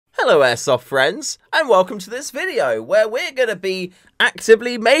Hello Airsoft friends, and welcome to this video where we're going to be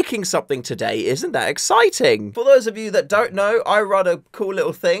actively making something today. Isn't that exciting? For those of you that don't know, I run a cool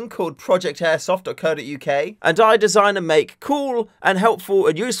little thing called projectairsoft.co.uk, and I design and make cool and helpful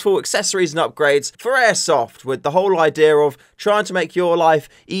and useful accessories and upgrades for Airsoft, with the whole idea of trying to make your life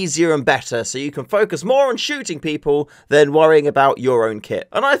easier and better so you can focus more on shooting people than worrying about your own kit.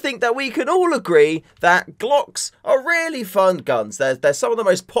 And I think that we can all agree that Glocks are really fun guns. They're some of the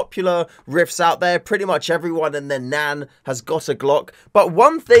most popular riffs out there. Pretty much everyone and their nan has got a Glock. But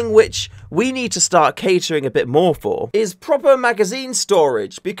one thing which we need to start catering a bit more for is proper magazine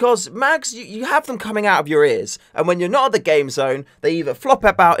storage, because mags, you have them coming out of your ears, and when you're not at the game zone, they either flop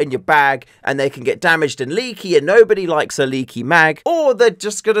up out in your bag and they can get damaged and leaky, and nobody likes a leaky mag, or they're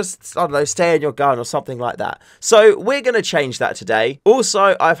just gonna, I don't know, stay in your gun or something like that. So we're gonna change that today.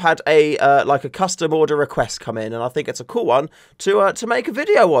 Also, I've had a like a custom order request come in, and I think it's a cool one to make a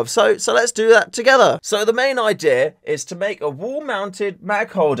video of. So let's do that together. So the main idea is to make a wall-mounted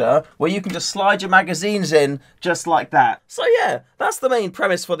mag holder where you can just slide your magazines in just like that. So yeah, that's the main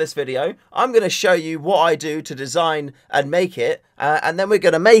premise for this video. I'm going to show you what I do to design and make it, and then we're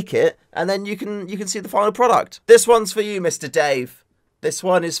going to make it, and then you can see the final product. This one's for you, Mr. Dave. This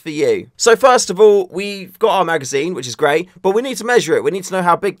one is for you. So first of all, we've got our magazine, which is great, but we need to measure it. We need to know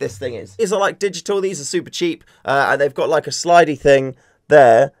how big this thing is. These are like digital. These are super cheap, and they've got like a slidey thing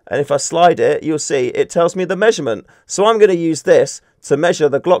there, and if I slide it, you'll see it tells me the measurement. So I'm going to use this to measure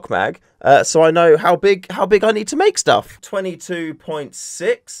the Glock mag, so I know how big I need to make stuff.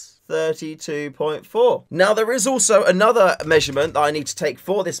 22.6. 32.4. Now there is also another measurement that I need to take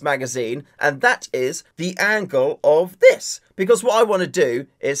for this magazine, and that is the angle of this, because what I want to do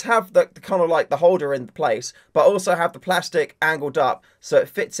is have the kind of like the holder in place, but also have the plastic angled up so it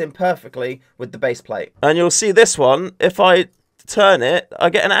fits in perfectly with the base plate. And you'll see this one, if I turn it, I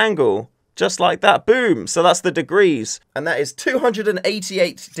get an angle just like that. Boom. So that's the degrees, and that is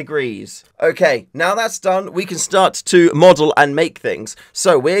 288 degrees. Okay, now that's done, we can start to model and make things.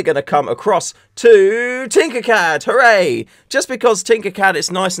 So we're going to come across to Tinkercad. Hooray! Just because Tinkercad,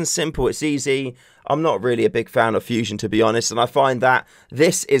 it's nice and simple, it's easy. I'm not really a big fan of Fusion, to be honest, and I find that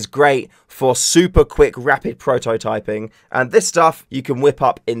this is great for super quick, rapid prototyping, and this stuff you can whip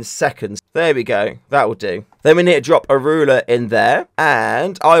up in seconds. There we go, that will do. Then we need to drop a ruler in there,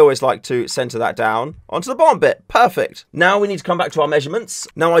 and I always like to center that down onto the bottom bit. Perfect. Now we need to come back to our measurements.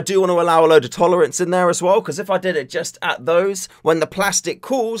 Now I do want to allow a load of tolerance in there as well, because if I did it just at those, when the plastic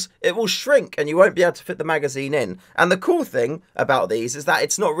cools, it will shrink and you won't be able to fit the magazine in. And the cool thing about these is that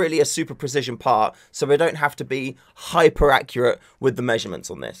it's not really a super precision part, so we don't have to be hyper accurate with the measurements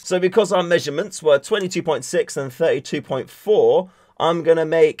on this. So because our measurements were 22.6 and 32.4, I'm going to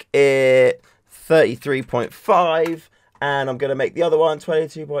make it 33.5, and I'm going to make the other one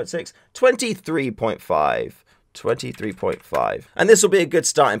 22.6, 23.5. 23.5. And this will be a good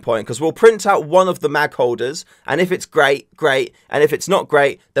starting point, because we'll print out one of the mag holders, and if it's great, great, and if it's not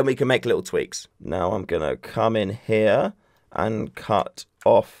great, then we can make little tweaks. Now I'm going to come in here and cut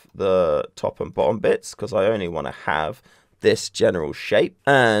off the top and bottom bits, because I only want to have this general shape,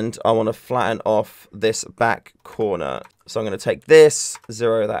 and I want to flatten off this back corner. So I'm going to take this,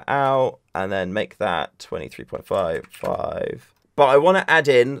 zero that out, and then make that 23.55. But I want to add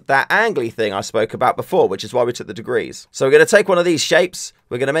in that angly thing I spoke about before, which is why we took the degrees. So we're going to take one of these shapes,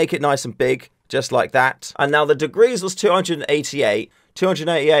 we're going to make it nice and big, just like that. And now the degrees was 288.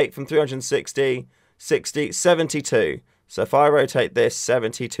 288 from 360, 60, 72. So if I rotate this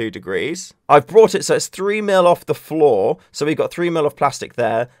 72 degrees, I've brought it so it's 3mm off the floor. So we've got 3mm of plastic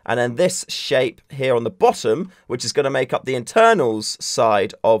there. And then this shape here on the bottom, which is going to make up the internals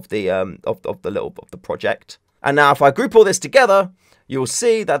side of the the project. And now if I group all this together, you'll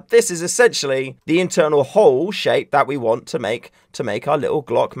see that this is essentially the internal hole shape that we want to make our little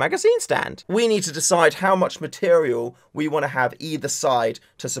Glock magazine stand. We need to decide how much material we want to have either side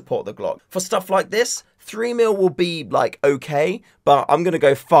to support the Glock. For stuff like this, 3mm will be like okay, but I'm going to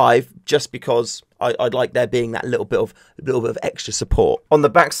go 5 just because I'd like there being that little bit of extra support. On the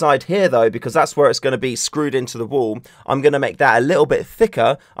back side here though, because that's where it's going to be screwed into the wall, I'm going to make that a little bit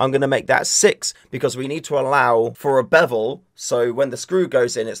thicker. I'm going to make that 6 because we need to allow for a bevel, so when the screw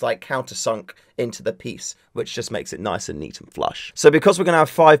goes in, it's like countersunk into the piece, which just makes it nice and neat and flush. So because we're going to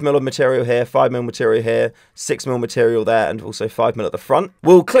have 5mm of material here, 5mm material here, 6mm material there, and also 5mm at the front,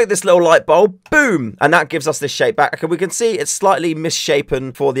 we'll click this little light bulb, boom, and that gives us this shape back. We can see it's slightly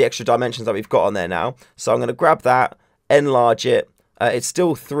misshapen for the extra dimensions that we've got on there now. So I'm going to grab that, enlarge it. It's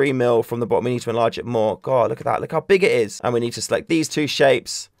still 3mm from the bottom. We need to enlarge it more. God, look at that. Look how big it is. And we need to select these two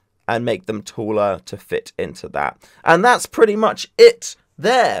shapes and make them taller to fit into that. And that's pretty much it.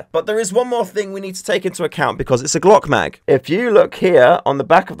 there. But there is one more thing we need to take into account because it's a Glock mag. If you look here on the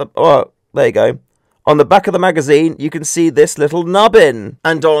back of the... Oh, there you go. On the back of the magazine, you can see this little nubbin.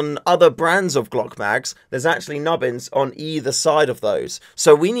 And on other brands of Glock mags, there's actually nubbins on either side of those.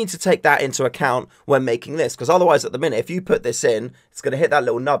 So we need to take that into account when making this. Because otherwise, at the minute, if you put this in, it's going to hit that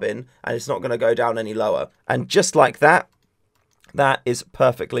little nubbin and it's not going to go down any lower. And just like that, that is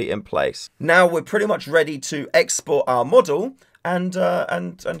perfectly in place. Now we're pretty much ready to export our model and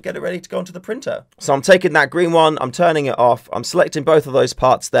get it ready to go onto the printer. So I'm taking that green one, I'm turning it off, I'm selecting both of those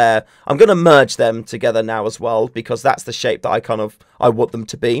parts there. I'm going to merge them together now as well because that's the shape that I want them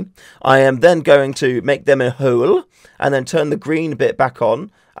to be. I am then going to make them a whole and then turn the green bit back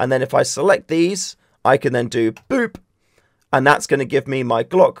on. And then if I select these, I can then do boop. And that's going to give me my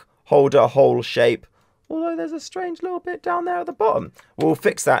Glock holder hole shape. Although there's a strange little bit down there at the bottom. We'll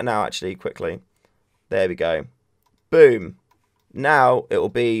fix that now actually quickly. There we go. Boom. Now it will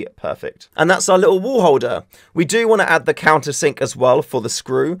be perfect. And that's our little wall holder. We do want to add the countersink as well for the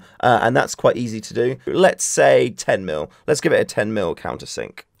screw, and that's quite easy to do. Let's say 10 mil. Let's give it a 10 mil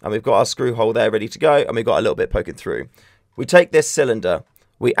countersink. And we've got our screw hole there ready to go, and we've got a little bit poking through. We take this cylinder,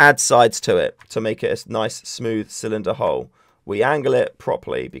 we add sides to it to make it a nice smooth cylinder hole. We angle it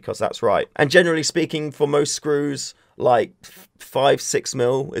properly because that's right. And generally speaking, for most screws, like 5-6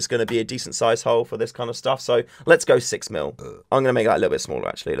 mil is going to be a decent size hole for this kind of stuff. So let's go 6 mil. I'm going to make that a little bit smaller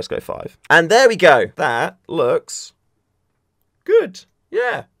actually. Let's go 5. And there we go. That looks good.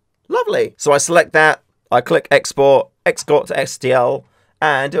 Yeah, lovely. So I select that. I click export to STL.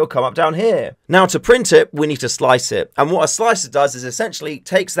 And it'll come up down here. Now to print it, we need to slice it. And what a slicer does is essentially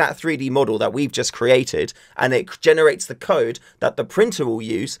takes that 3D model that we've just created and it generates the code that the printer will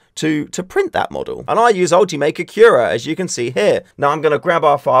use to print that model. And I use Ultimaker Cura, as you can see here. Now I'm going to grab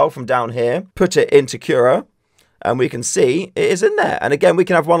our file from down here, put it into Cura, and we can see it is in there. And again, we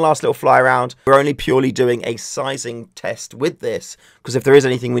can have one last little fly around. We're only purely doing a sizing test with this, because if there is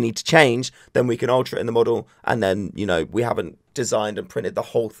anything we need to change, then we can alter it in the model. And then, you know, we haven't designed and printed the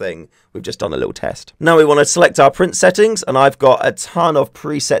whole thing. We've just done a little test. Now we want to select our print settings, and I've got a ton of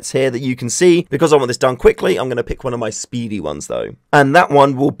presets here that you can see. Because I want this done quickly, I'm going to pick one of my speedy ones though. And that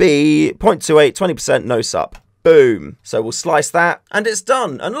one will be 0.28, 20% no sup. Boom. So we'll slice that and it's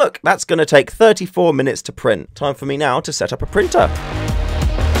done. And look, that's going to take 34 minutes to print. Time for me now to set up a printer.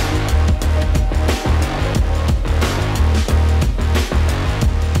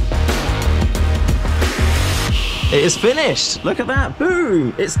 It is finished. Look at that.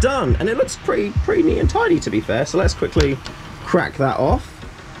 Boom. It's done. And it looks pretty neat and tidy, to be fair. So let's quickly crack that off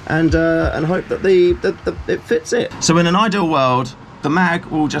and hope that it fits it. So in an ideal world, the mag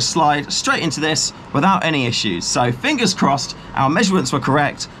will just slide straight into this without any issues. So fingers crossed, our measurements were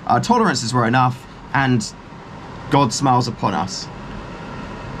correct, our tolerances were enough, and God smiles upon us.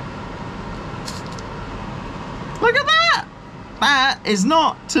 Look at that! That is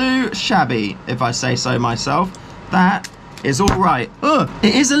not too shabby, if I say so myself. That is all right.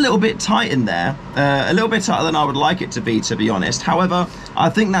 It is a little bit tight in there, a little bit tighter than I would like it to be honest. However,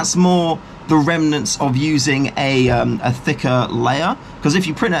 I think that's more the remnants of using a thicker layer, because if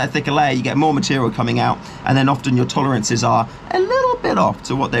you print at a thicker layer you get more material coming out, and then often your tolerances are a little bit off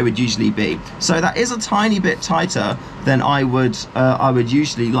to what they would usually be. So that is a tiny bit tighter than I would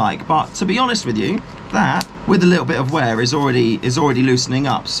usually like, but to be honest with you, that with a little bit of wear is already loosening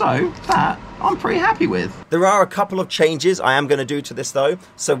up, so that I'm pretty happy with. There are a couple of changes I am going to do to this though.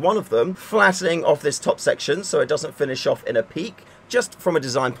 So one of them, flattening off this top section so it doesn't finish off in a peak. Just from a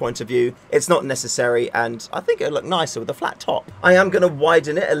design point of view, it's not necessary, and I think it'll look nicer with a flat top. I am going to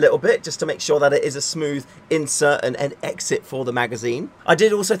widen it a little bit just to make sure that it is a smooth insert and exit for the magazine. I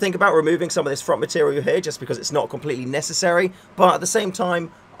did also think about removing some of this front material here just because it's not completely necessary, but at the same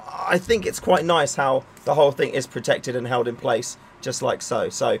time, I think it's quite nice how the whole thing is protected and held in place, just like so.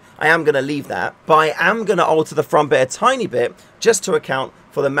 So I am going to leave that, but I am going to alter the front bit a tiny bit just to account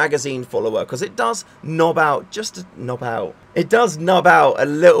for the magazine follower, because it does knob out, it does knob out a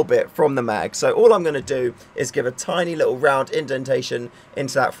little bit from the mag. So all I'm going to do is give a tiny little round indentation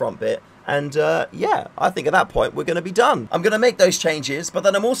into that front bit. And yeah, I think at that point we're going to be done. I'm going to make those changes, but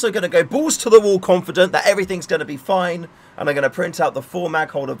then I'm also going to go balls to the wall confident that everything's going to be fine. And I'm going to print out the 4 mag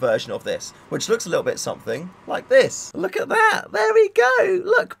holder version of this, which looks a little bit something like this. Look at that. There we go.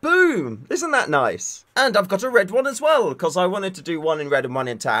 Look, boom. Isn't that nice? And I've got a red one as well, because I wanted to do one in red and one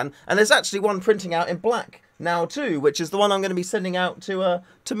in tan. And there's actually one printing out in black now too, which is the one I'm going to be sending out to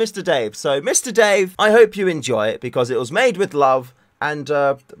Mr. Dave. So Mr. Dave, I hope you enjoy it, because it was made with love and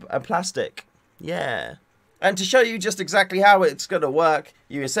a plastic. Yeah. And to show you just exactly how it's going to work,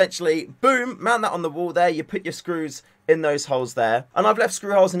 you essentially, boom, mount that on the wall there. You put your screws in those holes there. And I've left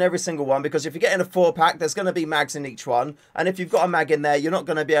screw holes in every single one because if you're getting a 4-pack, there's going to be mags in each one. And if you've got a mag in there, you're not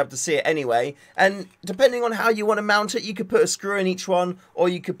going to be able to see it anyway. And depending on how you want to mount it, you could put a screw in each one, or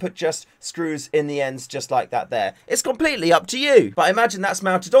you could put just screws in the ends just like that there. It's completely up to you. But imagine that's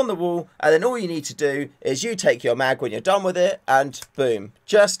mounted on the wall, and then all you need to do is you take your mag when you're done with it, and boom,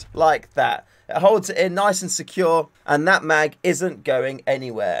 just like that. It holds it in nice and secure, and that mag isn't going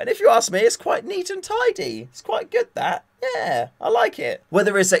anywhere. And if you ask me, it's quite neat and tidy. It's quite good, that. Yeah, I like it.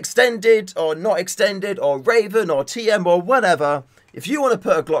 Whether it's extended or not extended, or Raven or TM or whatever, if you want to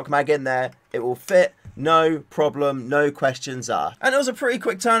put a Glock mag in there, it will fit. No problem, no questions asked. And it was a pretty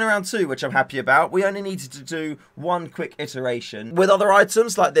quick turnaround too, which I'm happy about. We only needed to do one quick iteration. With other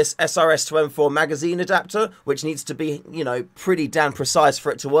items like this SRS to M4 magazine adapter, which needs to be, you know, pretty damn precise for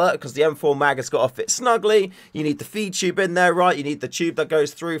it to work, because the M4 mag has got to fit snugly. You need the feed tube in there, right? You need the tube that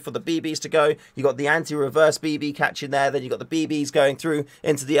goes through for the BBs to go. You got the anti-reverse BB catch in there, then you got the BBs going through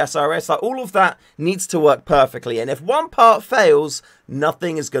into the SRS. Like, all of that needs to work perfectly. And if one part fails,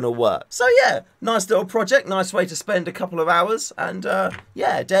 nothing is going to work. So yeah, nice little project, nice way to spend a couple of hours, and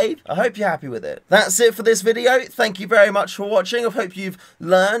yeah, Dave, I hope you're happy with it. That's it for this video. Thank you very much for watching. I hope you've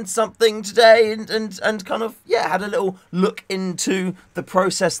learned something today and kind of, yeah, had a little look into the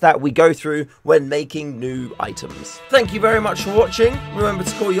process that we go through when making new items. Thank you very much for watching. Remember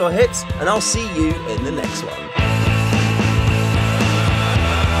to call your hits, and I'll see you in the next one.